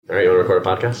All right, you want to record a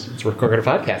podcast? Let's record a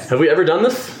podcast. Have we ever done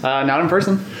this? Not in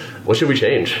person. What should we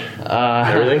change?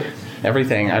 Everything?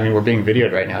 Everything. I mean, we're being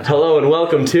videoed right now. Hello and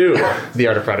welcome to The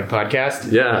Art of Product Podcast.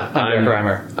 Yeah, I'm Ben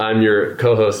Reimer. I'm your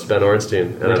co-host, Ben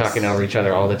Orenstein. We're talking over each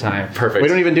other all the time. Perfect. We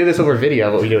don't even do this over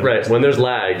video, but we do it. Right, when there's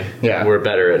lag, we're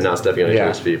better at not stepping on each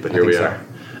other's feet, but here we are.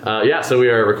 So we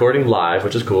are recording live,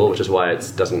 which is cool, which is why we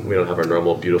don't have our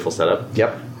normal beautiful setup. Yep.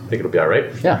 I think it'll be all right.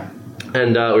 Yeah.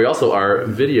 And we also are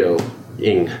videoing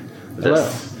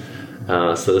this.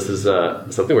 So this is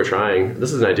something we're trying.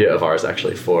 This is an idea of ours,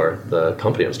 actually, for the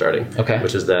company I'm starting. Okay.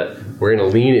 Which is that we're going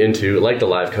to lean into, like the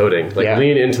live coding,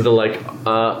 lean into the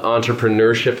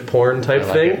entrepreneurship porn type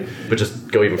thing, but just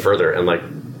go even further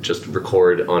and just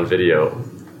record on video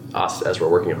us as we're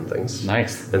working on things.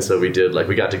 Nice. And so we did,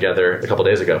 we got together a couple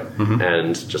days ago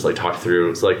and just talked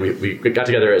through. So we got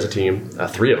together as a team,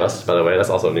 3 of us, by the way. That's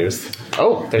also news.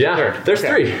 Oh, there's a third. There's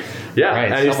 3. Yeah,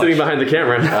 right, and he's sitting behind the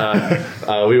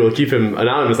camera. We will keep him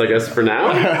anonymous, I guess, for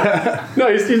now. No,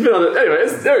 he's been on the...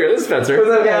 Anyway, there we go. This is Spencer. What's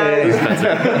up, guys? This is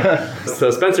Spencer.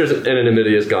 So Spencer's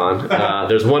anonymity is gone.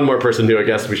 There's one more person who I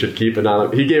guess we should keep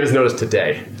anonymous. He gave his notice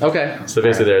today. Okay. So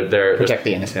basically they're... Protect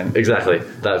the innocent. Exactly.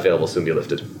 That veil will soon be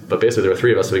lifted. But basically there were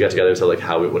 3 of us, so we got together and said, what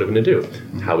are we going to do?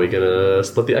 How are we going to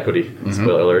split the equity?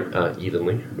 Spoiler alert,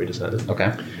 evenly, we decided.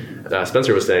 Okay.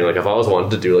 Spencer was saying, I've always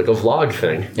wanted to do, a vlog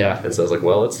thing. Yeah. And so I was like,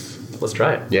 well, let's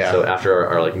try it. Yeah. So after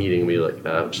our meeting, we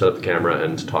set up the camera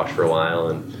and talked for a while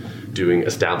and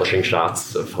establishing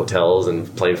shots of hotels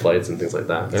and plane flights and things like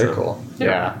that. Very cool.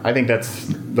 Yeah. I think that's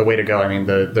the way to go. I mean,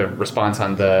 the response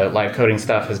on the live coding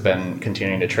stuff has been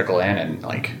continuing to trickle in, and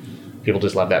people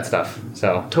just love that stuff.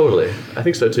 So totally, I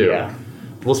think so too. Yeah.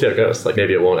 We'll see how it goes.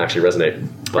 Maybe it won't actually resonate,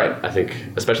 but Right. I think,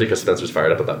 especially because Spencer's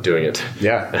fired up about doing it.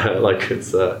 Yeah.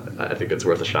 I think it's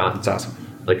worth a shot. It's awesome.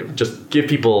 Just give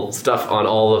people stuff on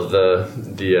all of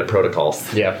the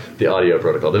protocols. Yeah. The audio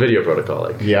protocol, the video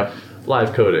protocol, Yep.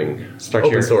 live coding, Start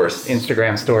open your source.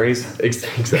 Instagram stories.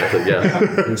 Exactly, yeah.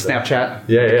 Snapchat.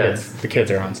 Yeah. The kids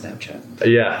are on Snapchat.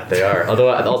 Yeah, they are. Although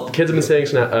all the kids have been saying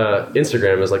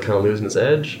Instagram is kind of losing its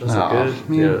edge. That's not good.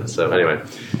 Yeah. So anyway,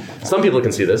 some people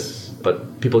can see this,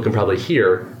 but people can probably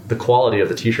hear the quality of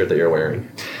the t-shirt that you're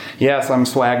wearing. Yes, I'm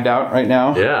swagged out right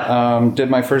now. Yeah. Did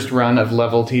my first run of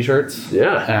level t-shirts.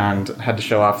 Yeah. And had to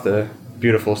show off the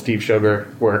beautiful Steve Sugar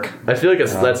work. I feel like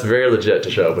that's very legit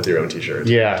to show up with your own t-shirt.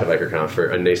 Yeah. To MicroConf for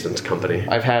a nascent company.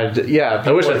 I've had,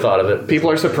 I wish I thought of it. People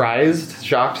are surprised,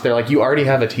 shocked. They're like, you already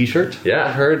have a t-shirt? Yeah.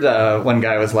 I heard one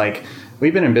guy was like,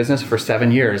 we've been in business for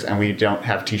 7 years and we don't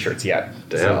have t-shirts yet.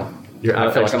 Damn. So You're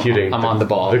out executing. I'm on the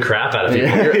ball. The crap out of people.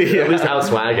 You're at least out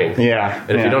swagging. Yeah.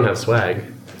 And if you don't have swag,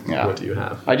 yeah. What do you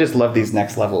have? I just love these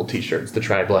next level t-shirts, the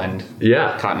tri-blend.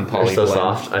 Yeah. Cotton poly They're so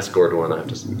blend. soft. I scored one. I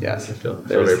feel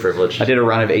very privileged. I did a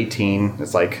run of 18.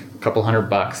 It's a couple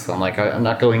 $100. I'm I'm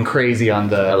not going crazy on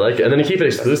the... I like it. And then you keep it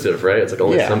exclusive, right? It's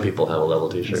only some people have a level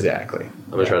t-shirt. Exactly.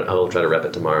 I will try to rep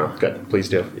it tomorrow. Good. Please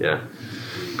do. Yeah.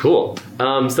 Cool.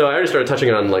 So I already started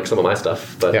touching on some of my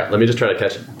stuff, but let me just try to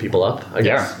catch people up, I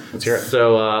guess. Yeah, let's hear it.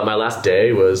 So my last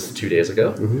day was 2 days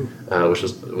ago, which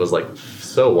was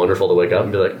so wonderful to wake up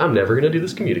and be like, I'm never going to do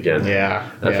this commute again. Yeah.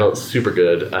 That felt super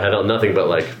good. I had nothing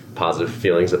but positive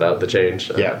feelings about the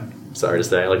change. Sorry to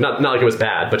say, not like it was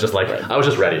bad, but just I was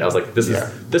just ready. I was like, this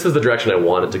is the direction I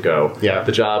wanted to go. Yeah.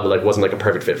 The job wasn't a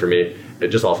perfect fit for me. It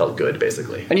just all felt good,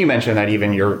 basically. And you mentioned that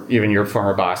even your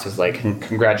former boss is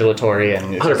congratulatory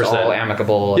and it's just all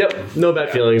amicable. Yep, no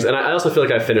bad feelings. And I also feel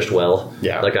like I finished well.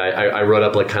 Yeah. I wrote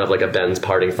up kind of a Ben's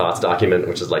parting thoughts document,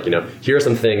 which is here are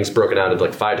some things broken out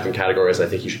into 5 different categories I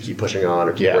think you should keep pushing on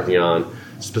or keep working on.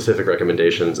 Specific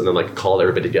recommendations, and then called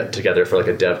everybody to get together for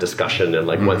a dev discussion and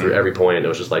went through every point. It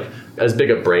was just as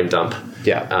big a brain dump.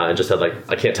 Yeah. And just said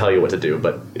I can't tell you what to do,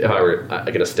 but if I were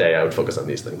going to stay, I would focus on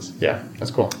these things. Yeah,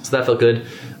 that's cool. So that felt good.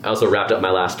 I also wrapped up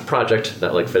my last project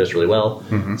that finished really well.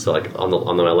 So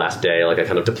on my last day, I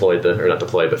kind of deployed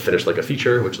but finished a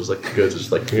feature, which was good. So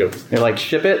just You're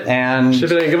ship it and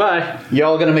goodbye.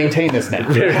 Y'all gonna maintain this now.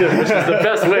 Which is the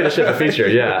best way to ship a feature.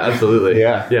 Yeah, absolutely.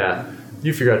 Yeah.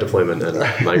 You figure out deployment and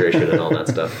migration and all that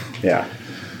stuff. Yeah.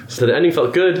 So the ending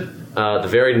felt good. The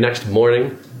very next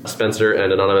morning, Spencer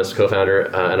and anonymous co-founder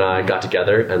and I got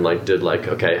together and did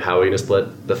okay, how are we going to split?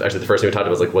 Actually, the first thing we talked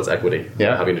about was what's equity?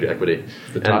 Yeah. How are we going to do equity?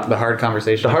 The hard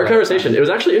conversation. The hard conversation. It was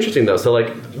actually interesting though.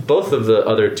 So both of the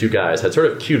other 2 guys had sort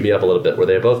of cued me up a little bit, where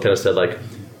they both kind of said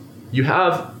you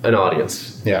have an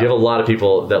audience. Yeah. You have a lot of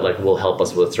people that will help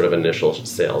us with sort of initial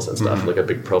sales and stuff, a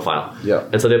big profile. Yeah.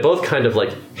 And so they both kind of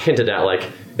hinted at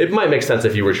it might make sense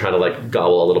if you were trying to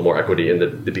gobble a little more equity in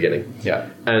the beginning. Yeah.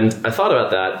 And I thought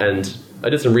about that, and I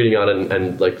did some reading on it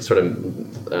and like sort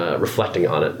of reflecting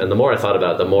on it. And the more I thought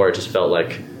about it, the more it just felt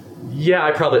like, yeah,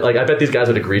 I probably, like, I bet these guys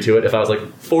would agree to it if I was like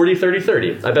 40, 30,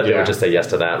 30. I bet they would just say yes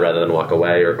to that rather than walk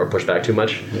away or push back too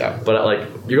much. Yeah. But like,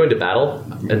 you're going to battle,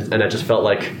 and I just felt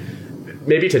like,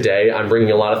 maybe today I'm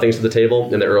bringing a lot of things to the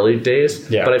table in the early days,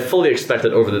 but I fully expect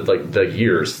that over the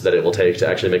years that it will take to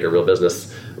actually make a real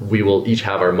business, we will each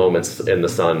have our moments in the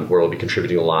sun where we'll be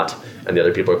contributing a lot and the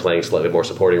other people are playing slightly more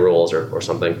supporting roles or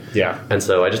something. Yeah. And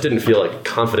so I just didn't feel like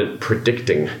confident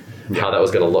predicting how that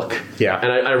was going to look. Yeah. And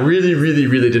I really, really,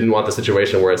 really didn't want the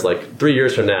situation where it's like 3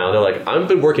 years from now, they're like, I've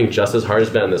been working just as hard as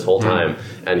Ben this whole time,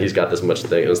 and he's got this much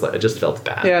thing. It just felt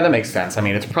bad. Yeah, that makes sense. I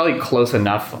mean, it's probably close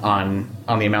enough on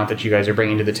the amount that you guys are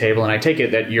bringing to the table, and I take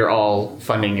it that you're all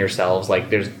funding yourselves. Like,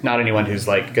 there's not anyone who's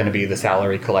like going to be the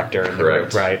salary collector in the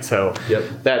group, right? So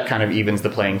that kind of evens the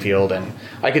playing field, and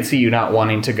I could see you not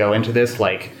wanting to go into this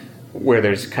like where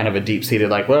there's kind of a deep-seated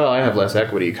like, well, I have less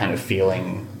equity kind of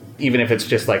feeling. Even if it's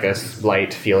just like a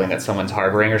slight feeling that someone's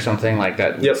harboring or something, like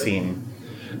that would seem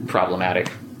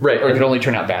problematic. Right. Or it could only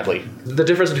turn out badly. The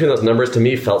difference between those numbers to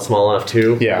me felt small enough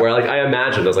too. Yeah. Where like I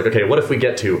imagined, I was like, okay, what if we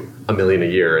get to $1 million a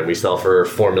year and we sell for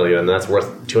 $4 million and that's worth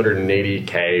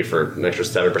 $280K for an extra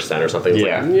 7% or something? It's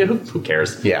like, yeah, who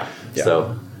cares? Yeah.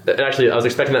 So. And actually, I was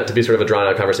expecting that to be sort of a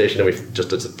drawn-out conversation, and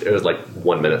it was like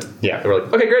 1 minute. Yeah. And we're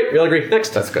like, okay, great, we all agree,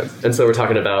 next. That's good. And so we're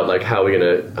talking about like how we're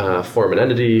going to form an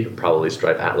entity, probably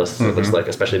Stripe Atlas, it looks like,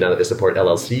 especially now that they support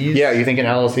LLCs. Yeah, you thinking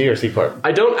LLC or C Corp?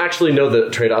 I don't actually know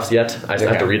the trade-offs yet. I just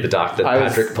have to read the doc that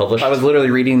Patrick published. I was literally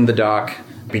reading the doc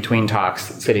between talks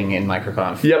sitting in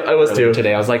MicroConf. Yep, I was too.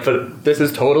 Today I was like, but this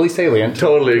is totally salient.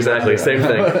 Totally, exactly. Same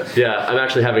thing. Yeah, I'm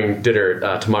actually having dinner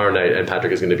tomorrow night and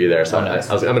Patrick is going to be there. So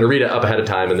I'm going to read it up ahead of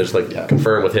time and then just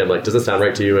confirm with him, like, does this sound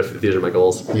right to you if these are my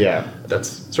goals? Yeah. That's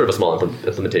sort of a small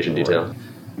implementation detail.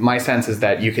 My sense is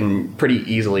that you can pretty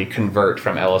easily convert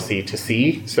from LLC to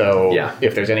C. So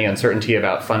if there's any uncertainty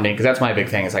about funding, because that's my big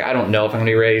thing. It's like, I don't know if I'm going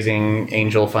to be raising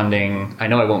angel funding. I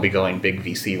know I won't be going big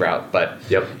VC route, but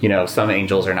some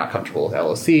angels are not comfortable with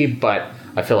LLC, but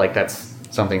I feel like that's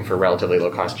something for relatively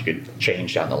low cost you could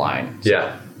change down the line. So.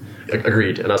 Yeah.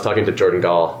 Agreed. And I was talking to Jordan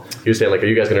Gall. He was saying, like, are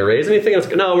you guys going to raise anything? I was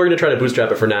like, no, we're going to try to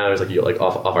bootstrap it for now. He's like, you like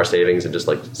off our savings and just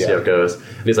like see how it goes.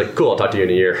 And he's like, cool, I'll talk to you in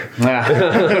a year.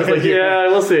 I was like, yeah,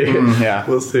 we'll see.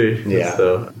 We'll see. Yeah.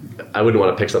 So I wouldn't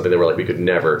want to pick something that we could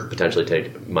never potentially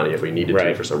take money if we needed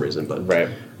to for some reason. But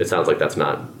it sounds like that's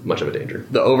not much of a danger.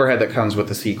 The overhead that comes with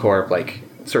the C Corp, like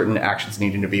certain actions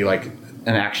needing to be like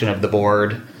an action of the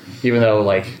board, even though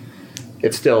like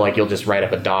it's still like you'll just write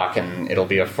up a doc and it'll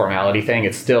be a formality thing.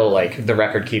 It's still like the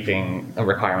record keeping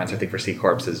requirements, I think, for C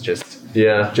Corps is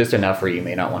just enough where you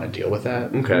may not want to deal with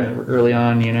that early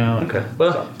on, Okay.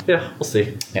 Well, we'll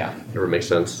see. Yeah. Whatever makes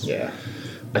sense. Yeah.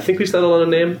 I think we settled on a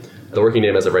name. The working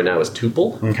name as of right now is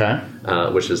Tuple. Okay.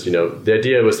 Which is, the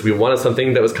idea was we wanted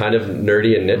something that was kind of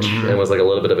nerdy and niche and was like a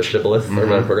little bit of a shibboleth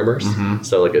around programmers.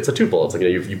 So like it's a tuple. It's like,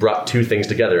 you brought two things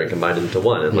together and combined it into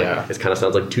one. And like it kind of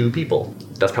sounds like two people.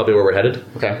 That's probably where we're headed.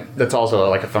 Okay. That's also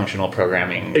like a functional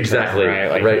programming. Exactly.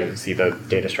 Term, right? You see the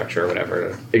data structure or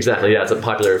whatever. Exactly. Yeah. It's a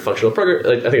popular functional program.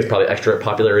 Like, I think it's probably extra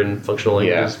popular in functional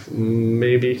languages.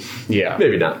 Maybe. Yeah.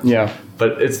 Maybe not. Yeah.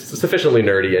 But it's sufficiently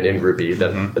nerdy and in-groupy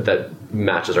that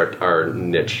matches our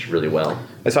niche really well.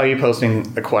 I saw you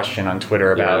posting a question on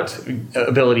Twitter about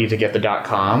ability to get the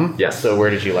 .com. Yes. So where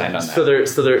did you land on that? So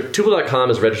Tuple.com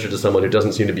is registered to someone who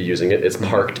doesn't seem to be using it. It's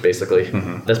parked, basically.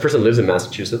 This person lives in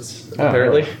Massachusetts,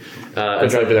 apparently. They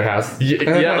drive to their house.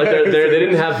 Yeah, like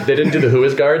they didn't do the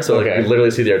Whois guard, so like you literally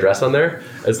see their address on there.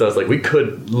 And so it's like we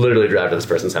could literally drive to this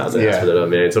person's house and ask for their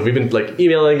domain. So we've been like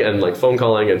emailing and like phone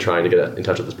calling and trying to get in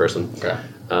touch with this person. Okay.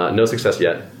 No success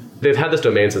yet. They've had this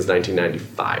domain since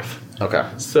 1995. Okay.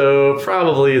 So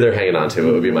probably they're hanging on to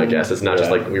it, would be my guess. It's not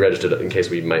just like we registered it in case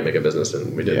we might make a business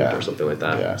and we didn't or something like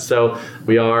that. Yeah. So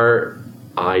we are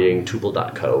eyeing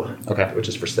Tuple.co, which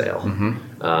is for sale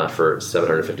for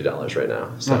 $750 right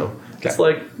now. So it's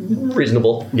like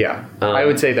reasonable. Yeah. I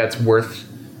would say that's worth,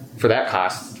 for that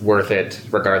cost, worth it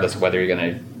regardless of whether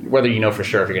you know for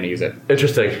sure if you're going to use it.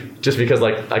 Interesting. Just because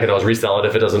like I can always resell it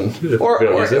if it doesn't. Or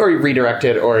redirect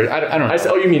it, or I don't know.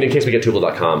 Oh, you mean in case we get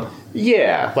Tuple.com?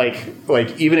 Yeah.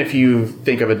 Like even if you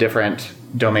think of a different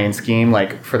domain scheme,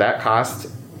 like for that cost,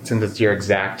 since it's your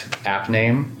exact app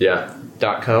name. Yeah.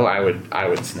 .co, I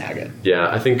would snag it. Yeah,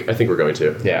 I think we're going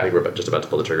to. Yeah. I think we're just about to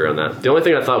pull the trigger on that. The only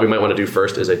thing I thought we might want to do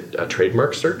first is a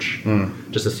trademark search,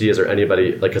 just to see is there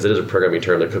anybody, like, because it is a programming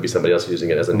term, there could be somebody else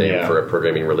using it as a name for a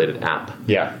programming related app.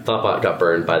 Yeah. Thoughtbot got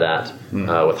burned by that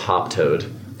with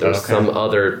Hoptoad. There's some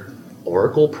other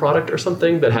Oracle product or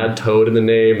something that had Toad in the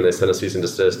name, and they sent a cease and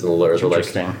desist, and the lawyers were like,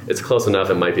 it's close enough,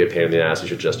 it might be a pain in the ass, you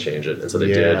should just change it. And so they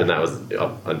did, and that was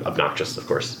obnoxious, of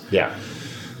course. Yeah.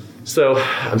 So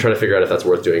I'm trying to figure out if that's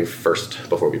worth doing first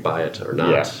before we buy it or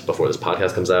not, before this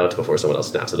podcast comes out, before someone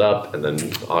else snaps it up and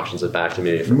then auctions it back to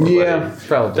me for more money.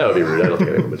 Probably. That would be rude. I don't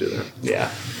think anyone would do that. Yeah.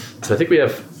 So I think we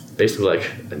have basically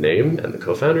like a name and the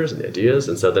co-founders and the ideas.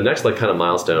 And so the next like kind of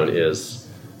milestone is,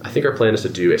 I think our plan is to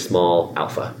do a small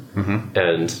alpha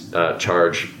and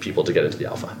charge people to get into the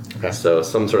alpha. Okay. So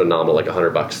some sort of nominal, like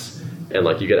 $100. And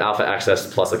like you get alpha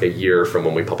access plus like a year from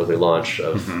when we publicly launch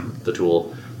of the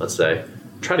tool, let's say.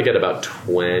 Try to get about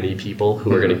 20 people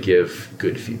who are going to give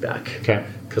good feedback. Okay.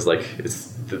 Because like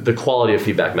it's the quality of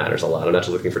feedback matters a lot. I'm not just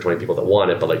looking for 20 people that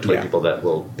want it, but like 20 people that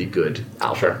will be good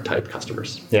alpha type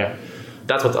customers. Yeah.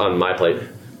 That's what's on my plate.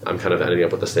 I'm kind of ending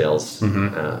up with the sales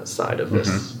side of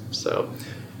this. So,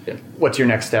 yeah. What's your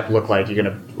next step look like? You're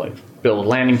going to like build a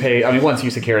landing page? I mean, once you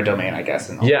secure a domain, I guess.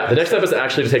 And the next step is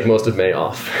actually to take most of May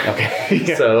off.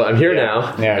 Okay. So I'm here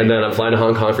now, and then I'm flying to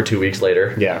Hong Kong for 2 weeks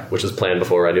later, which was planned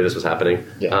before I knew this was happening.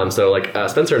 So like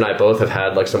Spencer and I both have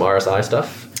had like some RSI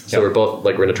stuff. So we're both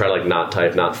like, we're going to try to like not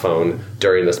type, not phone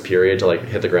during this period to like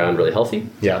hit the ground really healthy.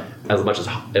 Yeah. As much as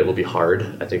it will be hard,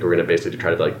 I think we're going to basically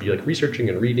try to like be like researching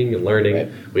and reading and learning.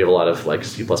 Right. We have a lot of like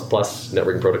C++,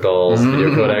 networking protocols,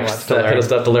 video codecs, that kind of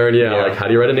stuff to learn. Like how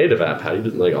do you write a native app? How do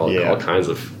you do like all kinds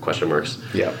of question marks?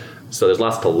 Yeah. So there's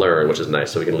lots to learn, which is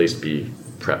nice. So we can at least be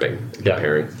prepping,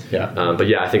 preparing. Yeah. But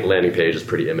I think landing page is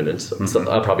pretty imminent. So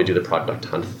I'll probably do the product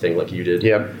hunt thing like you did.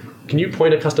 Yeah. Can you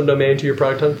point a custom domain to your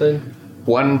product hunt thing?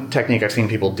 One technique I've seen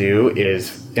people do is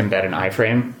embed an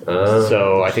iframe.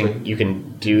 So I think you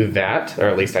can do that, or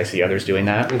at least I see others doing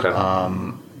that. Okay.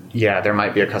 There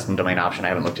might be a custom domain option. I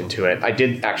haven't looked into it. I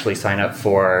did actually sign up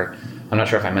for, I'm not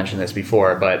sure if I mentioned this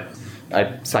before, but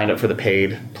I signed up for the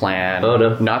paid plan. Oh,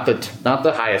 no. Not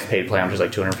the highest paid plan, which is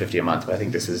like $250 a month, but I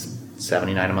think this is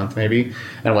 $79 a month maybe.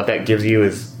 And what that gives you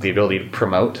is the ability to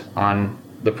promote on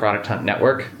the Product Hunt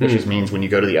network, which just means when you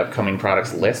go to the upcoming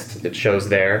products list, it shows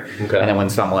there. Okay. And then when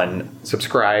someone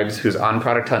subscribes who's on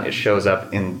Product Hunt, it shows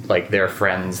up in like their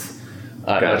friends'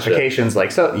 notifications.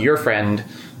 Like, so your friend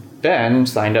Ben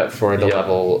signed up for the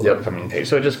level upcoming page.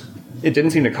 So it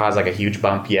didn't seem to cause like a huge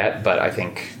bump yet, but I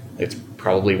think it's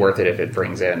probably worth it if it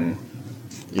brings in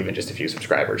even just a few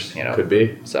subscribers, Could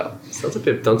be. So sounds like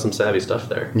they've done some savvy stuff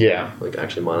there. Yeah. Like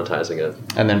actually monetizing it.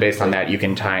 And then based on that, you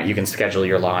can schedule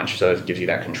your launch, so it gives you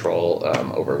that control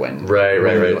over when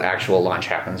the actual launch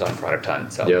happens on Product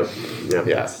Hunt. So yeah.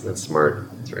 That's smart.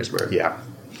 It's very smart. Yeah.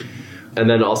 And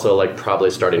then also like probably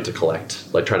starting to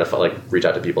collect, like trying to like reach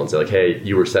out to people and say like, hey,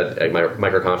 you were said at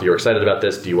MicroConf, you were excited about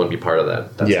this. Do you want to be part of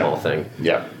that small thing?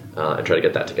 Yeah. And try to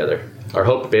get that together. Our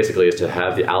hope basically is to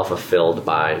have the alpha filled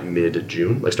by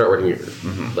mid-June, like start working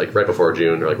like right before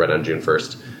June or like right on June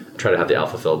 1st. Try to have the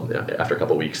alpha filled after a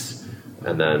couple weeks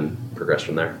and then progress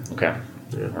from there. Okay.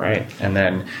 Yeah. All right. And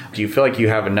then do you feel like you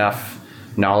have enough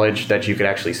knowledge that you could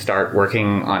actually start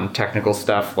working on technical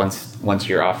stuff once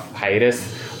you're off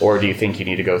hiatus? Or do you think you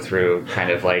need to go through kind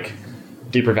of like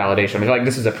deeper validation? I feel like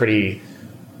this is a pretty...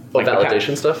 Like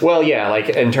validation stuff? Well, yeah, like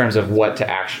in terms of what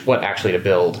actually to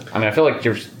build. I mean, I feel like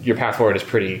your path forward is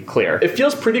pretty clear. It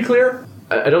feels pretty clear.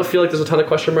 I don't feel like there's a ton of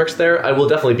question marks there. I will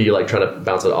definitely be like trying to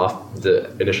bounce it off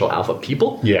the initial alpha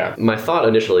people. Yeah. My thought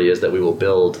initially is that we will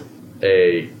build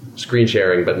a screen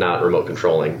sharing but not remote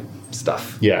controlling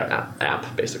stuff. Yeah.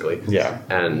 App basically. Yeah.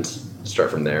 And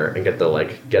start from there and get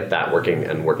that working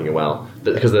and working well.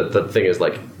 Because the thing is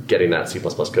like getting that C++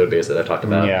 code base that I talked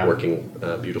about working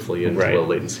beautifully into low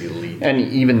latency lead. And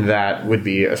even that would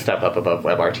be a step up above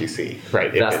WebRTC,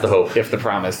 right? That's the hope. If the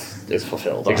promise is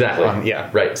fulfilled. Exactly.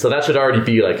 Right. So that should already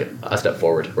be like a step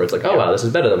forward where it's like, oh wow, this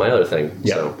is better than my other thing.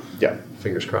 Yeah. So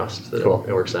fingers crossed that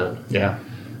it works out. Yeah.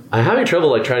 I'm having trouble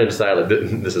like trying to decide, like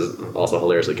this is also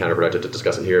hilariously counterproductive to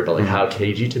discuss it here, but like how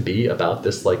cagey to be about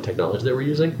this like technology that we're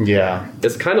using. Yeah.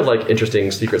 It's kind of like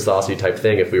interesting secret saucy type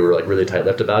thing if we were like really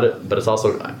tight-lipped about it, but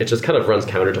it just kind of runs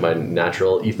counter to my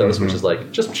natural ethos, which is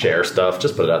like just share stuff,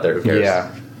 just put it out there, who cares?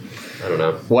 Yeah. I don't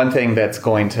know. One thing that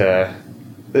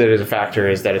is a factor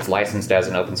is that it's licensed as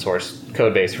an open source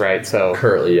code base, right? So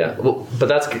currently, yeah. Well,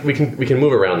 but we can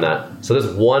move around that. So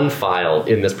there's one file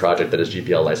in this project that is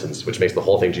GPL licensed, which makes the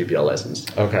whole thing GPL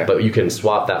licensed. Okay. But you can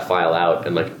swap that file out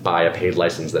and like buy a paid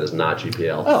license that is not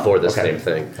GPL for this same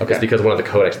thing. Okay. It's because one of the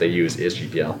codecs they use is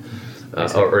GPL.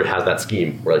 Or it has that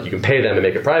scheme where like you can pay them and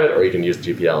make it private, or you can use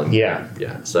GPL. And,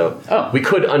 yeah. So we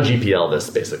could un-GPL this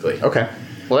basically. Okay.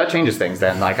 Well, that changes things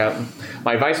then. Like,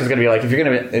 my advice is going to be like, if you're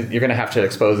going to have to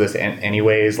expose this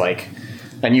anyways, like,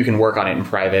 and you can work on it in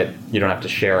private. You don't have to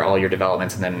share all your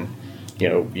developments and then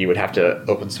you would have to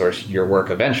open source your work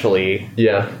eventually.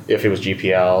 Yeah. If it was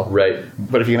GPL. Right.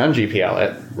 But if you can un-GPL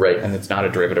it. Right. And it's not a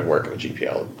derivative work of a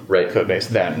GPL code base,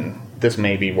 then this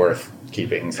may be worth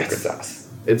keeping secret sauce.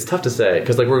 It's tough to say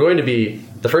because like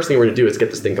the first thing we're going to do is get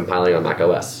this thing compiling on Mac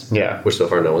OS. Yeah. Which so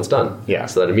far no one's done. Yeah.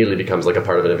 So that immediately becomes like a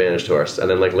part of an advantage to us. And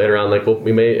then like later on, like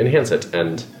we may enhance it.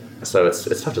 And so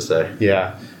it's tough to say.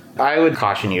 Yeah. I would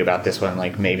caution you about this one.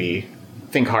 Like maybe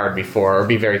think hard before, or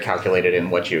be very calculated in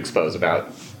what you expose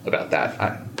about that.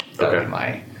 That would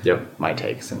be my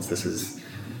take, since this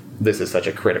is such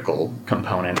a critical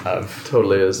component of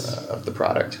totally is of the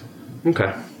product.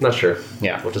 Okay. Not sure.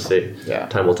 Yeah. We'll just see. Yeah.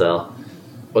 Time will tell.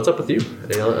 What's up with you?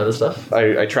 Any other stuff?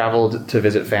 I traveled to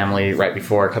visit family right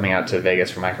before coming out to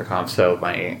Vegas for MicroConf, so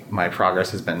my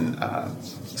progress has been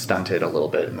stunted a little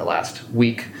bit in the last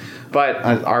week. But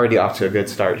I'm already off to a good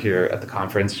start here at the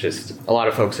conference. Just a lot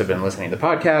of folks have been listening to the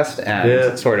podcast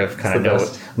and sort of kind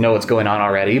of know what's going on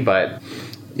already, but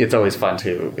it's always fun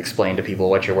to explain to people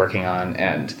what you're working on,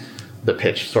 and the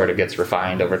pitch sort of gets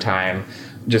refined over time.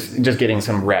 Just getting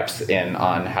some reps in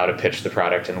on how to pitch the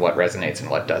product and what resonates and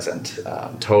what doesn't.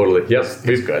 Totally. Yep.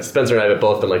 It's good. Spencer and I have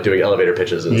both been like doing elevator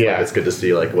pitches, and it's good to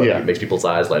see like what makes people's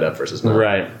eyes light up versus not.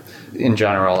 Right. In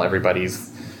general,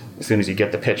 as soon as you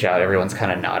get the pitch out, everyone's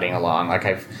kind of nodding along. Like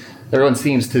everyone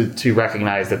seems to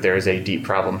recognize that there is a deep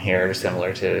problem here,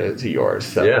 similar to yours.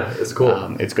 So yeah, it's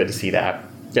cool. It's good to see that.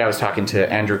 Yeah, I was talking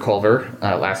to Andrew Culver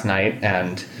last night,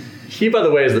 and he, by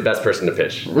the way, is the best person to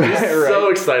pitch. He's so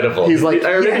excitable. He's like,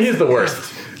 or maybe he's the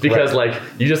worst. Because like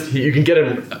you can get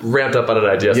him ramped up on an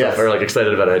idea or like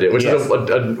excited about an idea, which is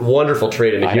a wonderful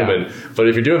trait in a human. But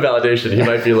if you're doing validation, he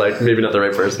might be like maybe not the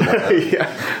right person.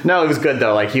 No, it was good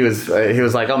though. Like he was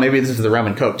like, oh, maybe this is the rum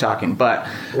and coke talking. But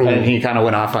and he kind of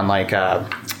went off on like,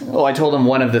 I told him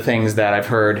one of the things that I've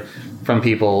heard from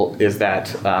people is that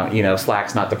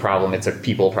Slack's not the problem; it's a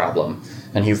people problem.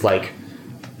 And he's like,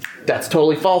 that's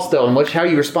totally false though, and how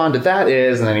you respond to that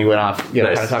is, and then he went off, kind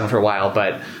of talking for a while,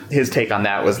 but his take on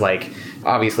that was like,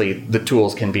 obviously the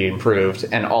tools can be improved,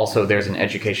 and also there's an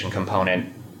education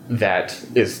component that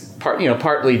is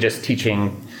partly just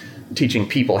teaching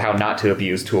people how not to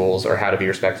abuse tools or how to be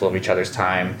respectful of each other's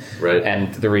time,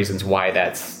 and the reasons why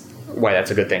that's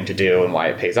a good thing to do and why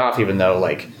it pays off, even though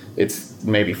like it's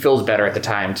maybe feels better at the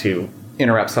time to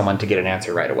interrupt someone to get an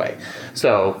answer right away.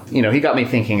 So he got me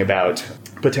thinking about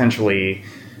potentially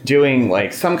doing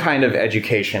like some kind of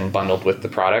education bundled with the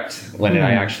product when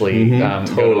I actually go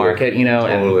to market,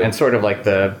 and sort of like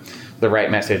the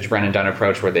right message, Brennan Dunn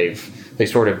approach, where they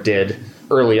sort of did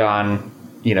early on,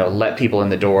 let people in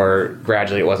the door.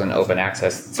 Gradually, it wasn't open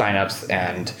access signups,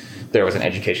 and there was an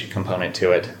education component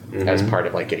to it as part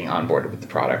of like getting onboarded with the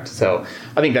product. So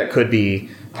I think that could be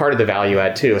part of the value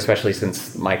add too, especially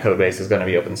since my code base is going to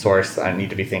be open source. I need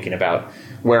to be thinking about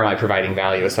where am I providing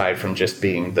value aside from just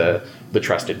being the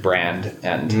trusted brand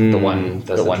and the one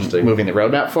moving the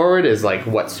roadmap forward is like,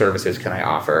 what services can I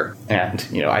offer? And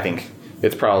I think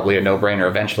it's probably a no-brainer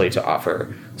eventually to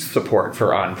offer support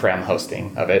for on-prem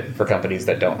hosting of it for companies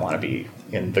that don't want to be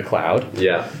in the cloud.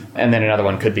 Yeah. And then another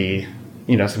one could be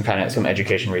some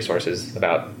education resources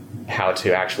about how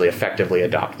to actually effectively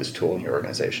adopt this tool in your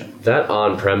organization. That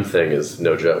on-prem thing is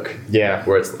no joke. Yeah.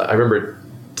 Where I remember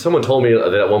someone told me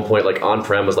that at one point, like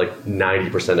on-prem was like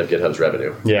 90% of GitHub's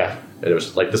revenue. Yeah. And it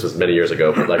was like, this was many years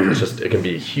ago, but like it can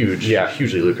be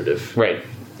hugely lucrative. Right.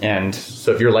 And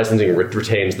so if your licensing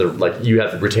retains you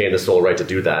have retained the sole right to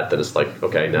do that, then it's like,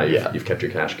 okay, now you've kept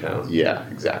your cash cow. Yeah,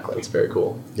 exactly. That's very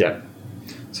cool. Yeah.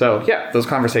 So those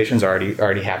conversations are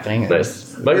already happening.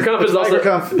 Nice. MicroConf is also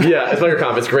MicroConf. Yeah, it's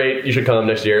MicroConf. It's great. You should come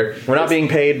next year. We're not being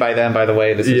paid by them, by the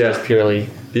way. This is just purely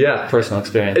personal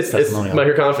experience. Testimonial.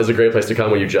 MicroConf is a great place to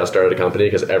come when you just started a company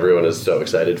because everyone is so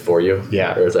excited for you.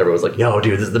 Yeah. Whereas everyone's like, "Yo,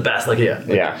 dude, this is the best!" Like,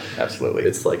 yeah, absolutely.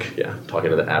 It's like talking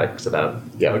to the addicts about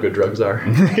how good drugs are.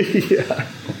 Yeah.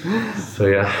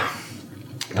 So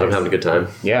I'm having a good time.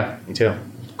 Yeah, me too.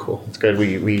 Cool. It's good.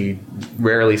 We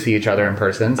rarely see each other in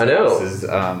person. So I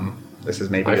know. This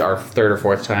is maybe our third or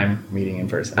fourth time meeting in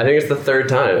person. I think it's the third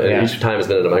time, and each time has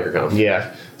been at a MicroConf.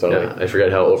 Yeah, totally. Yeah, I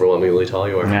forget how overwhelmingly tall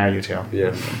you are. Yeah, you too.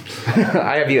 Yeah.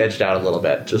 I have you edged out a little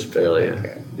bit. Just barely.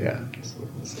 Okay. Yeah.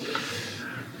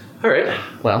 All right.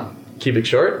 Well, keep it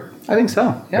short? I think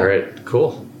so. Yeah. All right,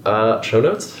 cool. Show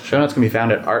notes? Show notes can be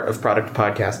found at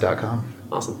artofproductpodcast.com.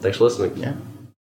 Awesome. Thanks for listening. Yeah.